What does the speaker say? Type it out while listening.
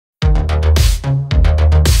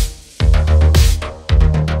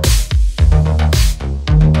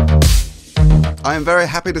I am very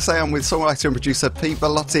happy to say I'm with songwriter and producer Pete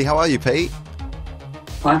Bellotte. How are you, Pete?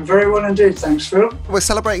 I'm very well indeed, thanks, Phil. We're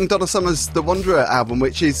celebrating Donna Summer's The Wanderer album,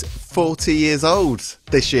 which is 40 years old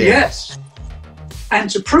this year. Yes, and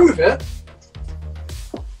to prove it,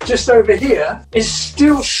 just over here is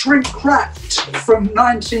still shrink-wrapped from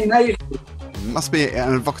 1980. It must be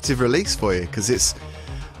an evocative release for you, because it's,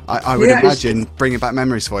 I would imagine, bringing back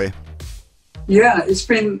memories for you. Yeah, it's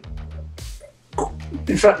been...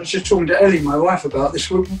 In fact, I was just talking to Ellie, my wife, about this.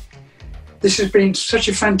 This has been such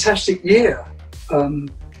a fantastic year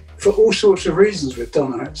for all sorts of reasons with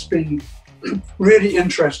Donna. It's been really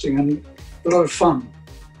interesting and a lot of fun.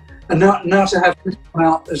 And now to have this come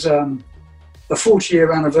out as a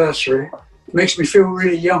 40-year anniversary makes me feel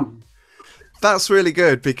really young. That's really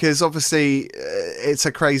good, because obviously it's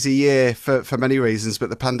a crazy year for many reasons,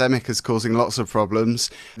 but the pandemic is causing lots of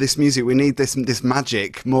problems. This music, we need this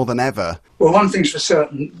magic more than ever. Well, one thing's for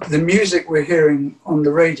certain, the music we're hearing on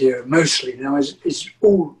the radio mostly now is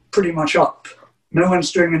all pretty much up. No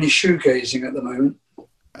one's doing any shoegazing at the moment.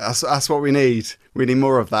 That's what we need. We need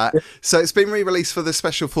more of that. Yeah. So it's been re-released for the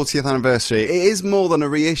special 40th anniversary. It is more than a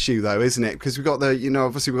reissue, though, isn't it? Because we've got the,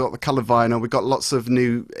 obviously we've got the coloured vinyl. We've got lots of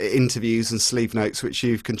new interviews and sleeve notes, which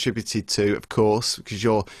you've contributed to, of course, because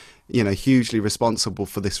you're, hugely responsible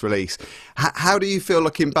for this release. How do you feel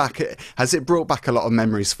looking back? Has it brought back a lot of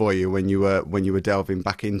memories for you when you were delving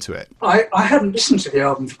back into it? I hadn't listened to the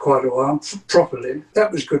album for quite a while properly. That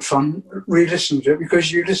was good fun, re-listening to it,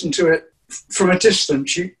 because you listen to it from a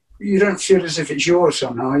distance. You don't feel as if it's yours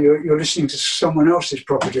somehow. You're listening to someone else's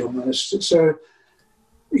property almost. So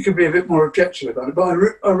you could be a bit more objective about it. But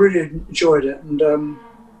I really enjoyed it, and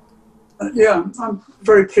I'm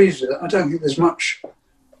very pleased with it. I don't think there's much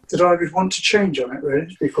that I would want to change on it, really,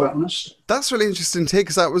 to be quite honest. That's really interesting to hear,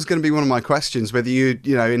 because that was going to be one of my questions, whether you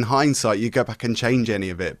in hindsight, you go back and change any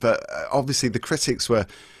of it. But obviously the critics were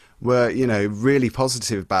really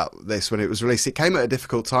positive about this when it was released. It came at a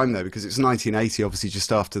difficult time, though, because it's 1980, obviously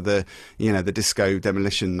just after the disco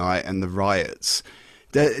demolition night and the riots.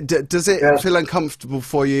 Does it feel uncomfortable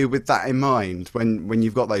for you with that in mind when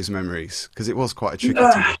you've got those memories? Because it was quite a tricky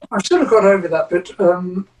time. I've sort of got over that, but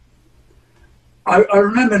I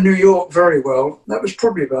remember New York very well. That was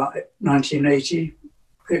probably about 1980.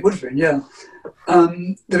 It would have been, yeah.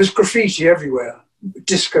 There was graffiti everywhere.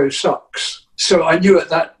 Disco sucks. So I knew at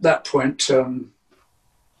that point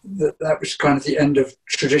that was kind of the end of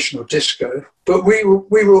traditional disco. But we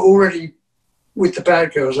were already, with the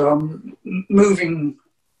Bad Girls, moving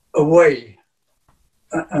away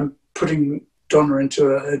and putting Donna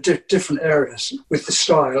into a different areas with the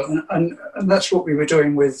style. And that's what we were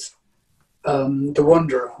doing with The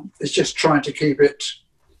Wanderer. It's just trying to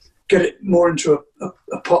get it more into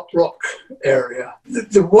a pop rock area.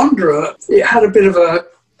 The Wanderer, it had a bit of a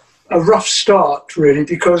rough start, really,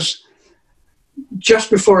 because just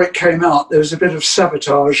before it came out, there was a bit of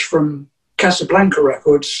sabotage from Casablanca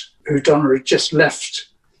Records, who Donna had just left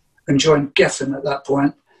and joined Geffen at that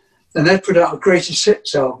point. And they'd put out a greatest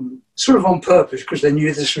hits album, sort of on purpose, because they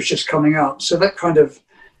knew this was just coming out. So that kind of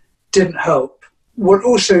didn't help. What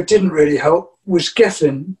also didn't really help was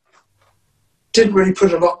Geffen didn't really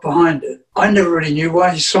put a lot behind it. I never really knew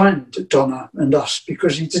why he signed Donna and us,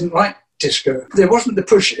 because he didn't like disco. There wasn't the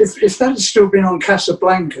push. If that had still been on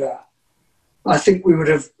Casablanca, I think we would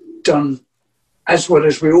have done as well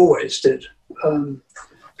as we always did,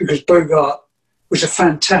 because Bogart was a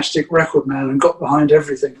fantastic record man and got behind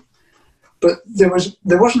everything. But there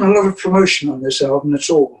wasn't a lot of promotion on this album at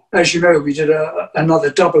all. As you know, we did another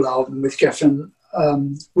double album with Geffen,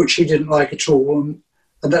 which he didn't like at all, and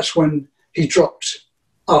that's when he dropped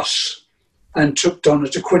us and took Donna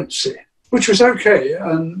to Quincy, which was okay,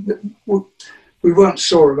 and we weren't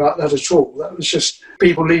sore about that at all. That was just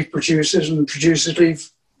people leave producers and producers leave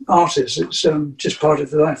artists. It's just part of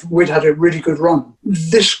the life. We'd had a really good run.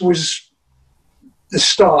 This was the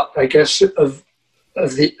start, I guess, of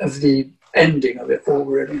the ending of it all,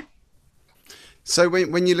 really. So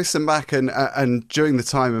when you listen back and during the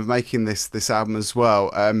time of making this album as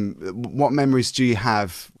well, what memories do you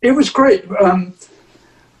have? It was great.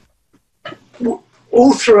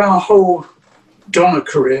 All through our whole Donna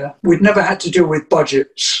career, we'd never had to deal with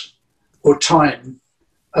budgets or time.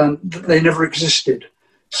 They never existed.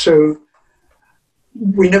 So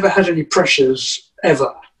we never had any pressures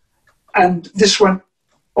ever. And this went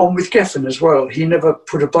on with Geffen as well. He never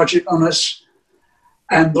put a budget on us.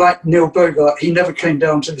 And like Neil Bogart, he never came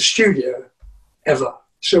down to the studio, ever.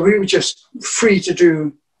 So we were just free to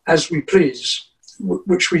do as we please,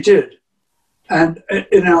 which we did. And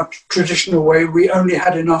in our traditional way, we only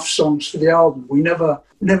had enough songs for the album. We never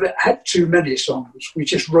had too many songs. We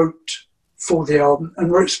just wrote for the album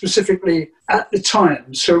and wrote specifically at the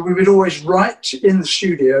time. So we would always write in the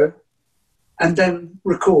studio and then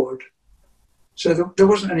record. So there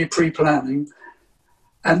wasn't any pre-planning.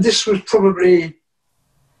 And this was probably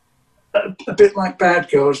a bit like Bad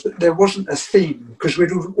Girls, that there wasn't a theme, because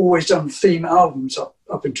we'd always done theme albums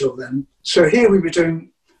up until then. So here we were doing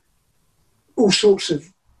all sorts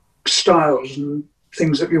of styles and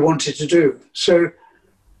things that we wanted to do. So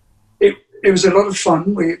it was a lot of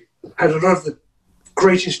fun. We had a lot of the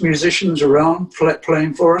greatest musicians around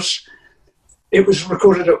playing for us. It was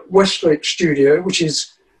recorded at Westlake Studio,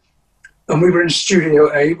 and we were in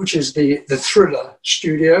Studio A, which is the Thriller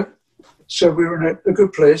studio. So we were in a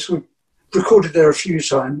good place. We recorded there a few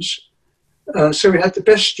times. So we had the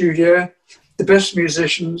best studio, the best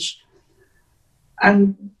musicians,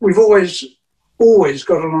 and we've always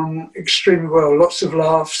got along extremely well. Lots of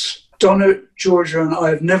laughs. Donna, Giorgio and I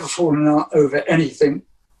have never fallen out over anything,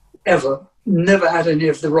 ever. Never had any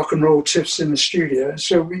of the rock and roll tiffs in the studio.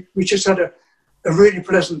 So we just had a really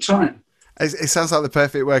pleasant time. It sounds like the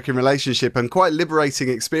perfect working relationship and quite liberating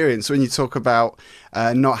experience when you talk about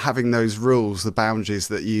not having those rules, the boundaries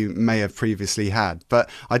that you may have previously had. But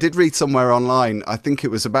I did read somewhere online, I think it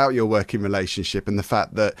was about your working relationship and the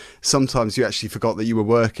fact that sometimes you actually forgot that you were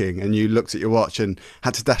working and you looked at your watch and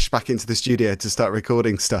had to dash back into the studio to start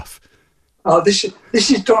recording stuff. Oh, this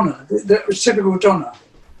is Donna. That was typical Donna.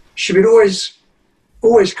 She would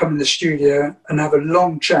always come in the studio and have a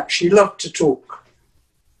long chat. She loved to talk.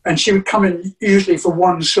 And she would come in usually for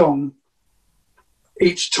one song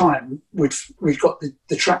each time we'd got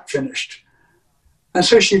the track finished. And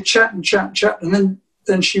so she'd chat and chat and chat, and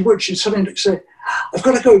then she'd suddenly say, I've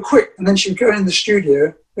got to go quick. And then she'd go in the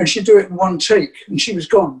studio and she'd do it in one take, and she was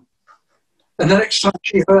gone. And the next time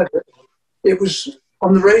she heard it, it was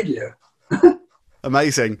on the radio.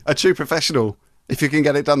 Amazing. A true professional, if you can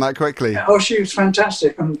get it done that quickly. Oh, she was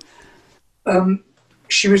fantastic. And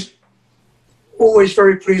she was always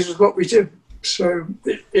very pleased with what we did. So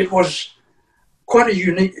it was quite a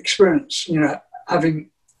unique experience, having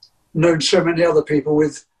known so many other people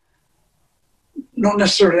with not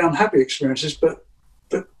necessarily unhappy experiences, but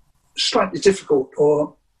slightly difficult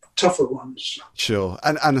or tougher ones. Sure.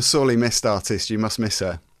 And a sorely missed artist. You must miss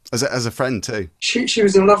her as a friend too. She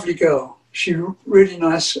was a lovely girl. She was really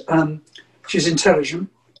nice. She's intelligent,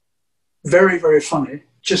 very, very funny.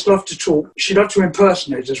 Just loved to talk. She loved to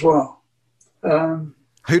impersonate as well.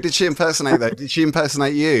 Who did she impersonate though? Did she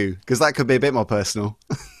impersonate you? Because that could be a bit more personal.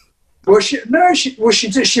 Well, she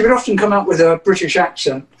did. She would often come out with a British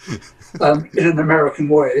accent in an American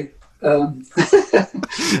way. Amazing.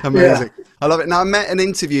 Yeah. I love it. Now, I met and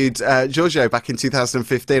interviewed Giorgio back in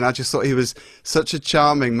 2015. I just thought he was such a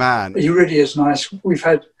charming man. He really is nice. We've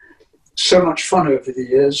had so much fun over the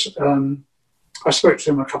years. I spoke to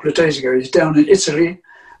him a couple of days ago. He's down in Italy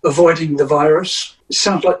avoiding the virus. It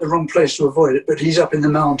sounds like the wrong place to avoid it, but he's up in the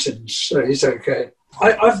mountains, so he's okay.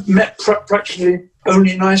 I've met practically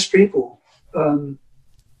only nice people.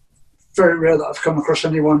 Very rare that I've come across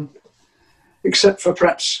anyone, except for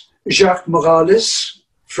perhaps Jacques Morales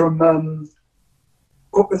from,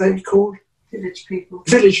 what were they called? Village People.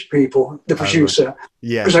 Village People, the producer.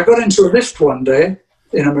 Yeah. Because I got into a lift one day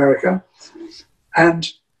in America,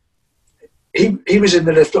 and he was in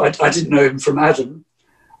the lift. I didn't know him from Adam,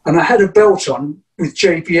 and I had a belt on with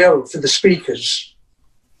JBL for the speakers.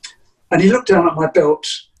 And he looked down at my belt,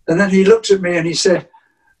 and then he looked at me and he said,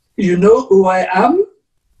 "You know who I am?"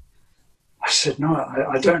 I said, "No,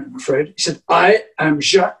 I don't, I'm afraid." He said, "I am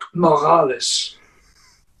Jacques Morales."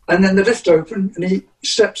 And then the lift opened and he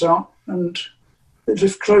stepped out and the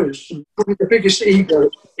lift closed. Probably the biggest ego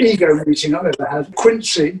meeting I've ever had.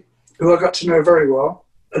 Quincy, who I got to know very well,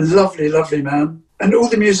 a lovely, lovely man. And all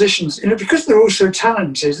the musicians, because they're all so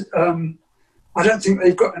talented, I don't think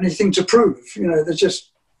they've got anything to prove. They're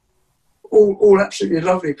just all absolutely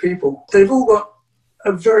lovely people. They've all got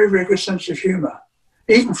a very, very good sense of humour.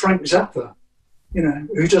 Even Frank Zappa,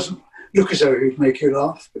 who doesn't look as though he'd make you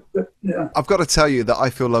laugh. But yeah. I've got to tell you that I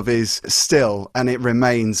Feel Love is still, and it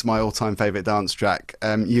remains, my all-time favourite dance track.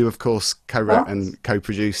 You, of course, co-wrote and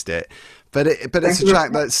co-produced it. But it's a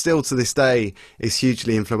track that still to this day is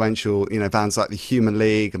hugely influential. Bands like the Human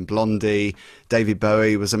League and Blondie, David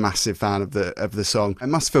Bowie was a massive fan of the song. It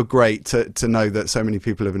must feel great to know that so many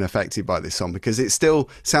people have been affected by this song, because it still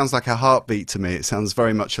sounds like a heartbeat to me. It sounds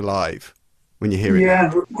very much alive when you hear it.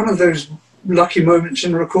 Yeah, one of those lucky moments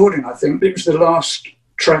in recording, I think. It was the last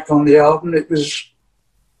track on the album. It was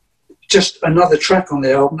just another track on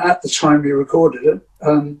the album at the time we recorded it.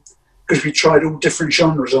 Because we tried all different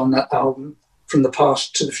genres on that album, from the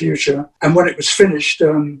past to the future. And when it was finished,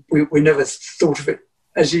 we never thought of it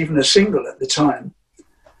as even a single at the time.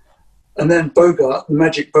 And then Bogart, the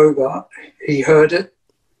Magic Bogart, he heard it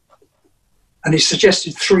and he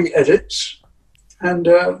suggested 3 edits, and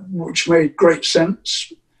which made great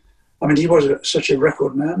sense. I mean, he was such a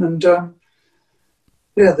record man, and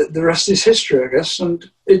the rest is history, I guess.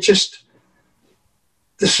 And it just,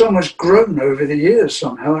 the song has grown over the years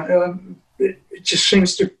somehow. It just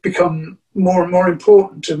seems to become more and more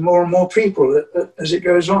important to more and more people as it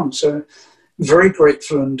goes on. So very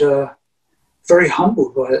grateful and very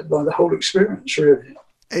humbled by it, by the whole experience, really.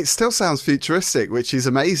 It still sounds futuristic, which is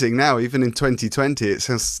amazing now. Even in 2020, it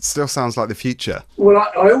still sounds like the future. Well,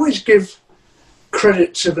 I always give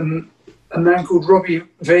credit to a man called Robbie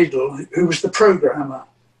Wedel, who was the programmer.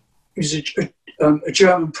 He's a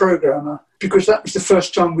German programmer, because that was the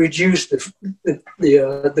first time we'd used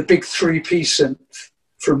the big 3-piece synth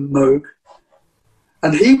from Moog.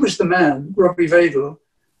 And he was the man, Robbie Wedel,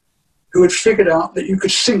 who had figured out that you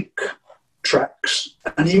could sync tracks.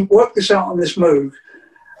 And he worked this out on this Moog.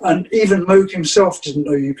 And even Moog himself didn't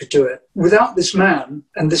know you could do it. Without this man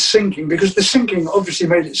and this syncing, because the syncing obviously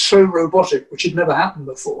made it so robotic, which had never happened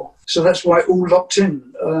before. So that's why it all locked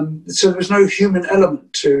in. So there was no human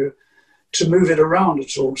element to move it around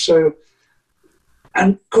at all. So,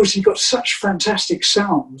 and of course he got such fantastic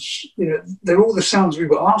sounds. You know, they're all the sounds we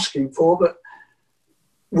were asking for, but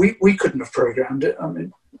we couldn't have programmed it. I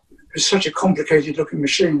mean, it was such a complicated looking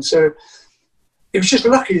machine. So it was just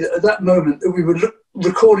lucky that at that moment that we were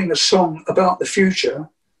recording a song about the future,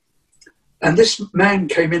 and this man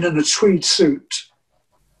came in a tweed suit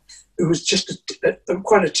who was just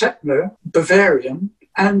quite a techno Bavarian,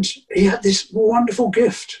 and he had this wonderful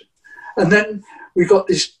gift. And then we got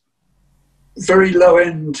this very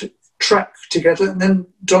low-end track together, and then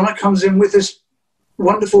Donna comes in with this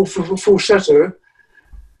wonderful falsetto,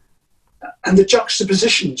 and the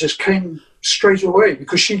juxtaposition just came straight away,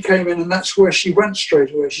 because she came in and that's where she went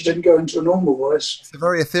straight away. She didn't go into a normal voice. It's a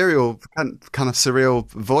very ethereal, kind of surreal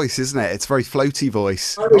voice, isn't it? It's a very floaty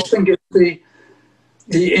voice. I always think it's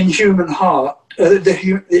the inhuman heart,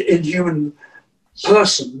 the inhuman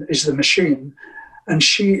person is the machine, and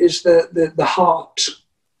she is the heart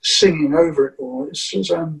singing over it all.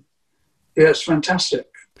 It's fantastic.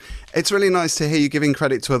 It's really nice to hear you giving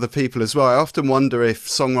credit to other people as well. I often wonder if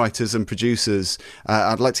songwriters and producers,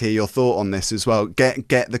 I'd like to hear your thought on this as well, get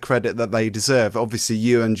the credit that they deserve. Obviously,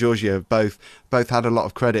 you and Giorgio both had a lot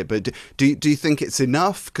of credit, but do you think it's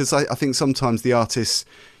enough? Because I think sometimes the artists,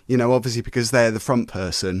 you know, obviously because they're the front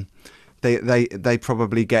person, they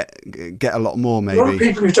probably get a lot more, maybe. A lot of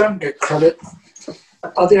people who don't get credit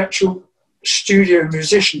are the actual studio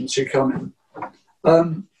musicians who come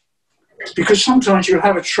in. Because sometimes you'll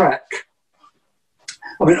have a track.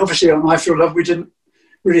 I mean, obviously on I Feel Love, we didn't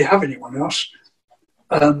really have anyone else,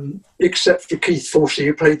 except for Keith Forsey,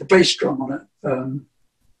 who played the bass drum on it.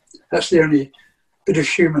 That's the only bit of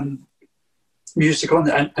human music on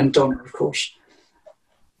there, and Donna, of course.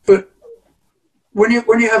 But when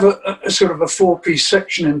you have a sort of a 4-piece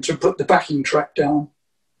section in to put the backing track down,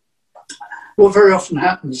 what very often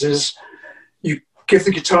happens is you give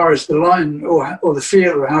the guitarist the line or the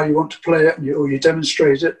feel or how you want to play it, or you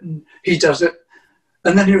demonstrate it, and he does it.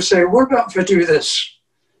 And then he'll say, what about if I do this?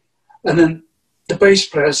 And then the bass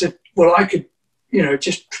player said, well, I could, you know,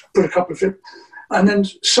 just put a couple of it. And then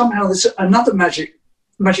somehow there's another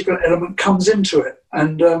magical element comes into it.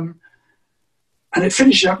 And it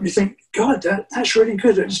finishes up and you think, God, that's really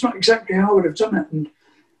good. It's not exactly how I would have done it. And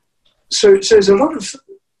so there's a lot of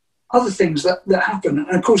other things that happen.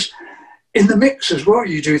 And of course, in the mix as well,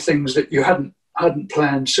 you do things that you hadn't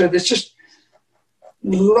planned. So there's just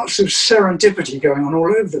lots of serendipity going on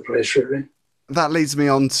all over the place, really. That leads me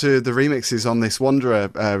on to the remixes on this Wanderer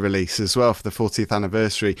release as well for the 40th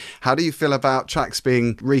anniversary. How do you feel about tracks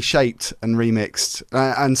being reshaped and remixed?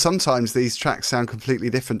 And sometimes these tracks sound completely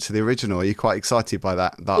different to the original. Are you quite excited by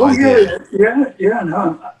that idea? Yeah,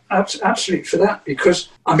 no, I'm absolutely for that, because,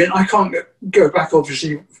 I mean, I can't go back,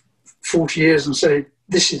 obviously, 40 years and say,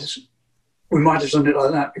 we might have done it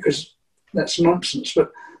like that, because that's nonsense.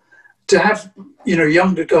 But to have, you know,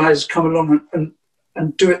 younger guys come along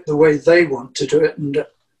and do it the way they want to do it, and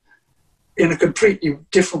in a completely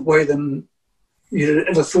different way than you'd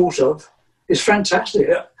ever thought of, is fantastic.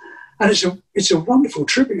 And it's a wonderful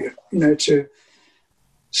tribute, you know, to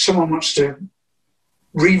someone wants to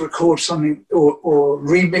re-record something or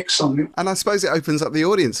remix something. And I suppose it opens up the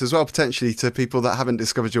audience as well, potentially, to people that haven't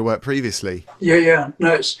discovered your work previously. Yeah.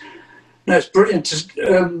 No, it's brilliant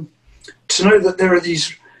to know that there are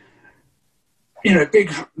these, you know,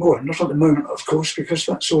 big, well, not at the moment, of course, because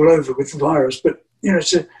that's all over with the virus, but, you know,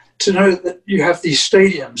 to know that you have these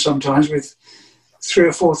stadiums sometimes with 3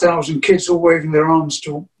 or 4,000 kids all waving their arms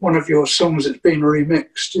to one of your songs that's been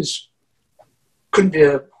remixed couldn't be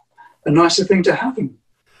a nicer thing to happen.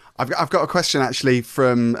 I've got a question actually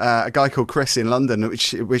from a guy called Chris in London,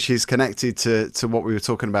 which is connected to what we were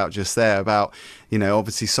talking about just there about, you know,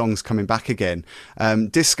 obviously songs coming back again.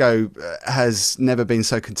 Disco has never been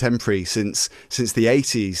so contemporary since the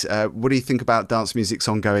 80s. What do you think about dance music's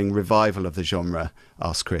ongoing revival of the genre?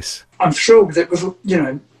 Asked Chris. I'm sure with it, with, you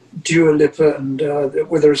know, Dua Lipa and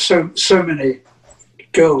where there are so many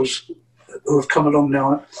girls who have come along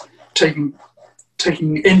now, taking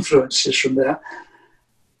influences from there.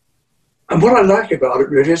 And what I like about it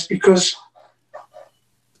really is because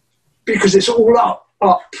it's all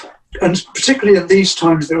up, and particularly in these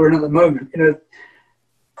times that we're in at the moment, you know,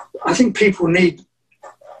 I think people need,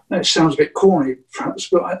 it sounds a bit corny perhaps,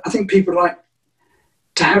 but I think people like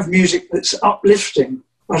to have music that's uplifting.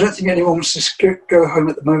 I don't think anyone wants to go home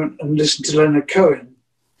at the moment and listen to Leonard Cohen,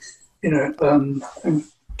 you know, and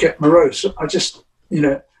get morose. I just, you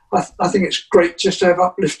know, I think it's great just to have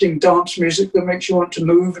uplifting dance music that makes you want to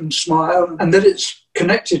move and smile, and that it's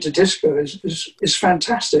connected to disco is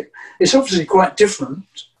fantastic. It's obviously quite different,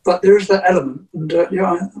 but there is that element, and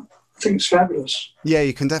yeah, I think it's fabulous. Yeah,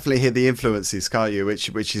 you can definitely hear the influences, can't you? Which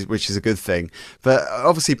is a good thing. But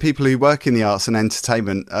obviously, people who work in the arts and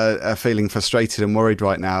entertainment are feeling frustrated and worried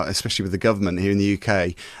right now, especially with the government here in the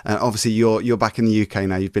UK. And obviously, you're back in the UK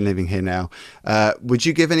now. You've been living here now. Would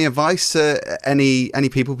you give any advice to any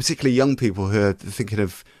people, particularly young people who are thinking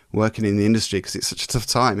of working in the industry, because it's such a tough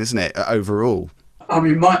time, isn't it? Overall. I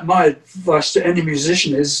mean, my advice to any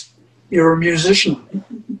musician is, you're a musician.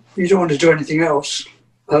 You don't want to do anything else.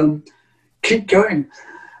 Keep going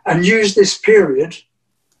and use this period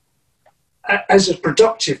as a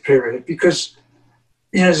productive period, because,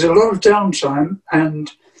 you know, there's a lot of downtime, and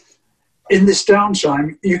in this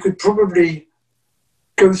downtime you could probably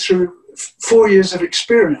go through 4 years of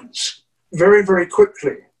experience very, very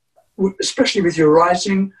quickly, especially with your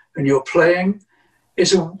writing and your playing.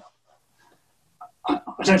 I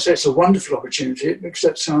don't say it's a wonderful opportunity, because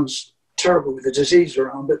that sounds terrible with the disease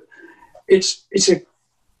around, but it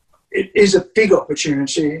is a big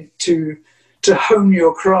opportunity to hone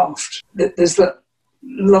your craft. There's that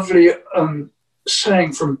lovely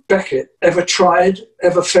saying from Beckett: ever tried,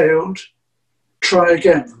 ever failed, try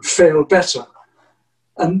again, fail better.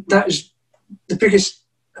 And that is the biggest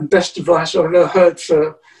and best advice I've ever heard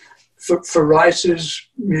for writers,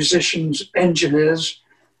 musicians, engineers.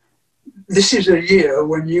 This is a year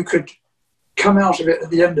when you could come out of it at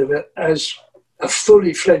the end of it as a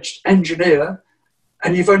fully fledged engineer,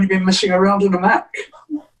 and you've only been messing around on a Mac.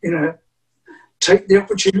 You know, take the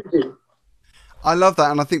opportunity. I love that,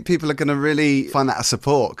 and I think people are going to really find that a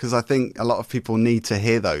support, because I think a lot of people need to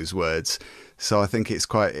hear those words. So I think it's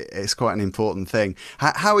quite an important thing.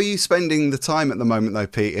 How are you spending the time at the moment, though,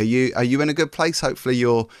 Pete? Are you in a good place? Hopefully,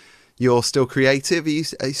 you're still creative. Are you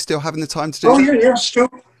still having the time to do? Oh yeah, still.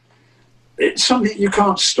 It's something you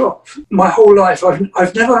can't stop. My whole life,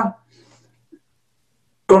 I've never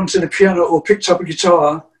gone to the piano or picked up a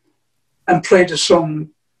guitar and played a song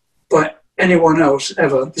by anyone else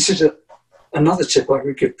ever. This is another tip I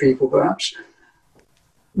could give people, perhaps.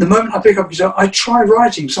 The moment I pick up a guitar, I try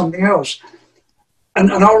writing something else,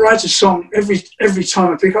 and I'll write a song every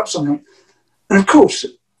time I pick up something. And of course,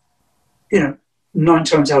 you know, 9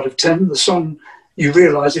 times out of 10, the song you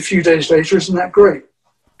realise a few days later isn't that great,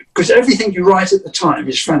 because everything you write at the time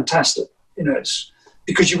is fantastic. You know, it's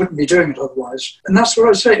because you wouldn't be doing it otherwise. And that's what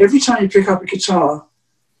I say. Every time you pick up a guitar,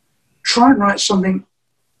 try and write something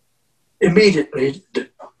immediately.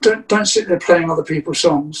 Don't sit there playing other people's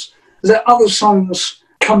songs. Let other songs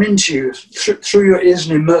come into you through your ears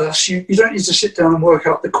and immerse. You don't need to sit down and work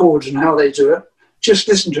out the chords and how they do it. Just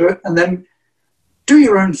listen to it and then do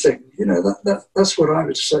your own thing. You know, that's what I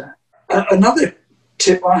would say. Another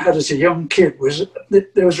tip I had as a young kid was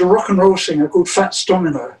that there was a rock and roll singer called Fats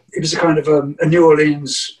Domino. He was a kind of a New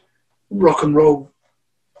Orleans rock and roll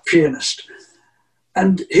pianist.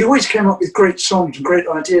 And he always came up with great songs and great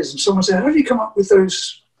ideas. And someone said, how do you come up with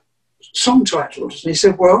those song titles? And he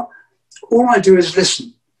said, well, all I do is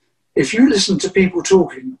listen. If you listen to people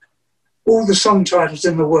talking, all the song titles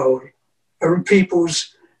in the world are in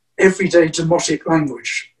people's everyday demotic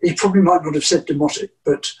language. He probably might not have said demotic,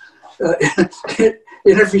 but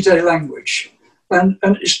in everyday language. And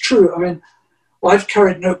it's true. I mean, I've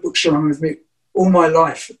carried notebooks around with me all my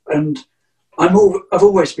life, and I've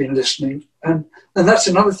always been listening. And that's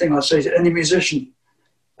another thing I say to any musician,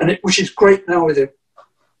 which is great now with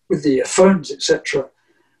the phones, etc.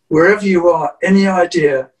 Wherever you are, any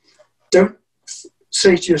idea, don't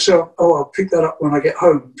say to yourself, oh, I'll pick that up when I get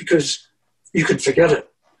home, because you can forget it.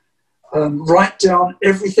 Write down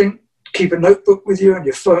everything, keep a notebook with you on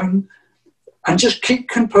your phone, and just keep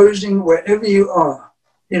composing wherever you are,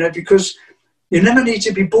 because you never need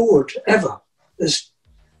to be bored, ever.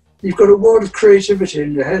 You've got a world of creativity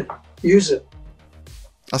in your head. Use it.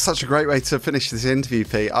 That's such a great way to finish this interview,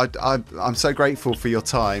 Pete. I'm so grateful for your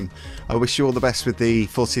time. I wish you all the best with the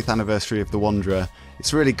 40th anniversary of The Wanderer.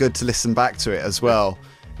 It's really good to listen back to it as well.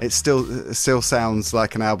 It still sounds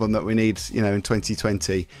like an album that we need, in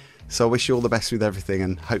 2020. So I wish you all the best with everything,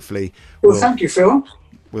 and hopefully... Well, thank you, Phil.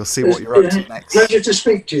 We'll see what you're up to next. Pleasure to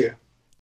speak to you.